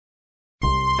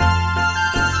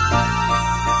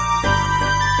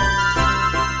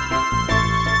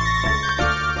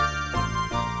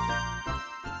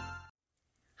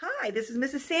Hi, this is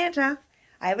Mrs. Santa.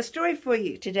 I have a story for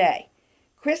you today.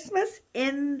 Christmas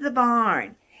in the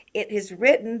Barn. It is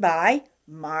written by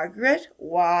Margaret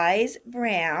Wise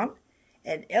Brown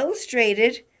and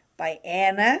illustrated by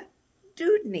Anna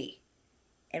Goode.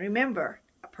 And remember,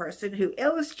 a person who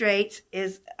illustrates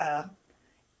is the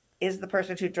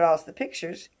person who draws the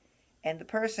pictures, and the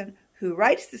person who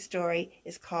writes the story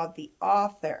is called the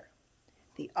author.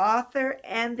 The author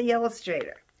and the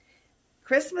illustrator.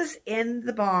 Christmas in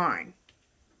the Barn.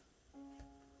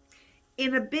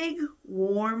 In a big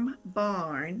warm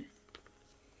barn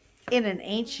in an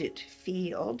ancient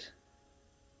field,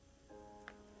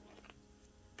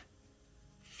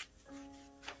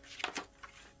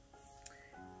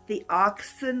 the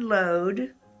oxen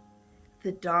lowed,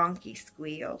 the donkey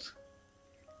squealed,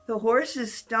 the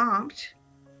horses stomped,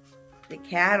 the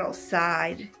cattle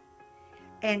sighed,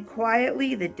 and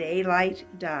quietly the daylight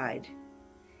died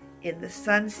in the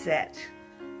sunset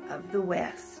of the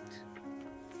west.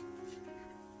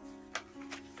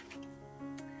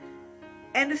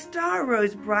 And a star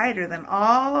rose brighter than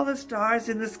all the stars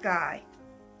in the sky.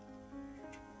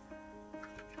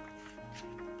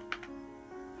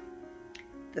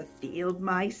 The field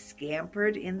mice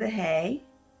scampered in the hay,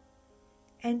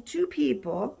 and two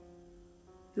people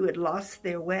who had lost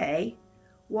their way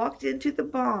walked into the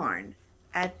barn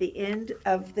at the end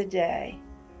of the day.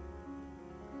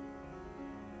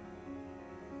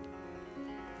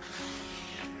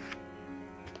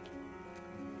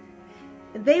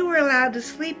 They were allowed to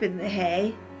sleep in the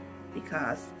hay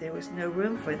because there was no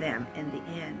room for them in the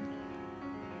inn.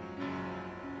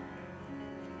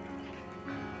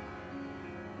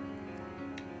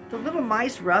 The little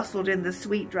mice rustled in the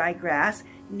sweet dry grass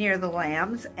near the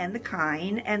lambs and the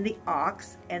kine and the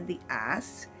ox and the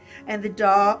ass, and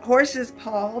the horses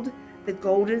pawed the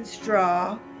golden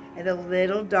straw, and the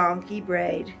little donkey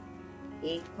brayed,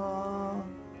 "Eek-haw,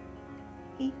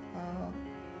 eek-haw."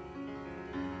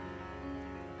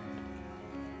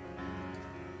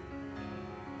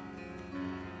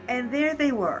 And there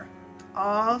they were,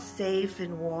 all safe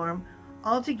and warm,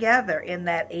 all together in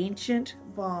that ancient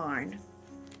barn.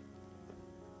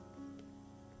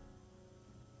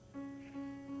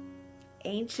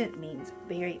 Ancient means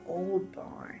very old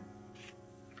barn.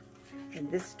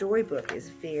 And this storybook is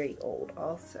very old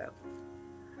also.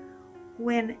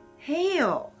 When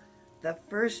hail, the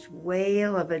first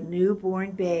wail of a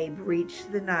newborn babe,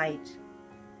 reached the night,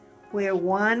 where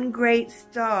one great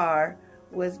star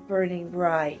was burning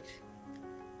bright.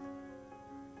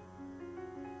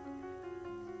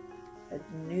 A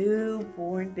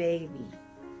newborn baby.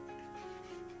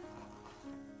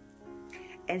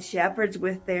 And shepherds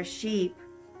with their sheep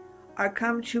are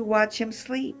come to watch him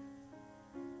sleep.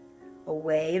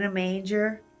 Away in a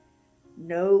manger,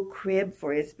 no crib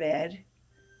for his bed.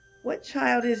 What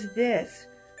child is this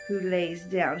who lays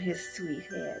down his sweet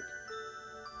head?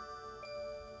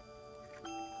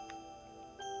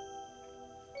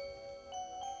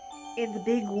 In the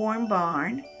big warm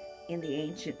barn, in the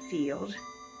ancient field,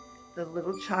 the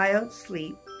little child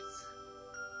sleeps,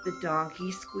 the donkey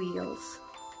squeals.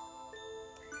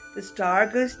 The star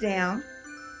goes down,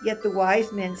 yet the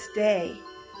wise men stay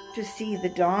to see the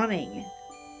dawning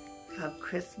of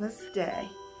Christmas Day.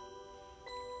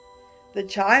 The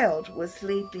child was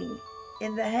sleeping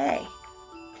in the hay.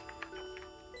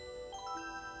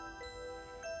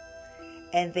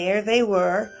 And there they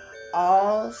were,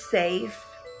 all safe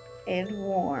and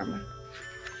warm.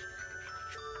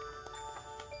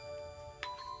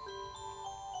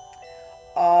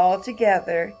 All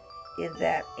together in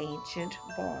that ancient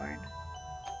barn.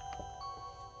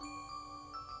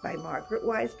 By Margaret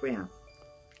Wise Brown.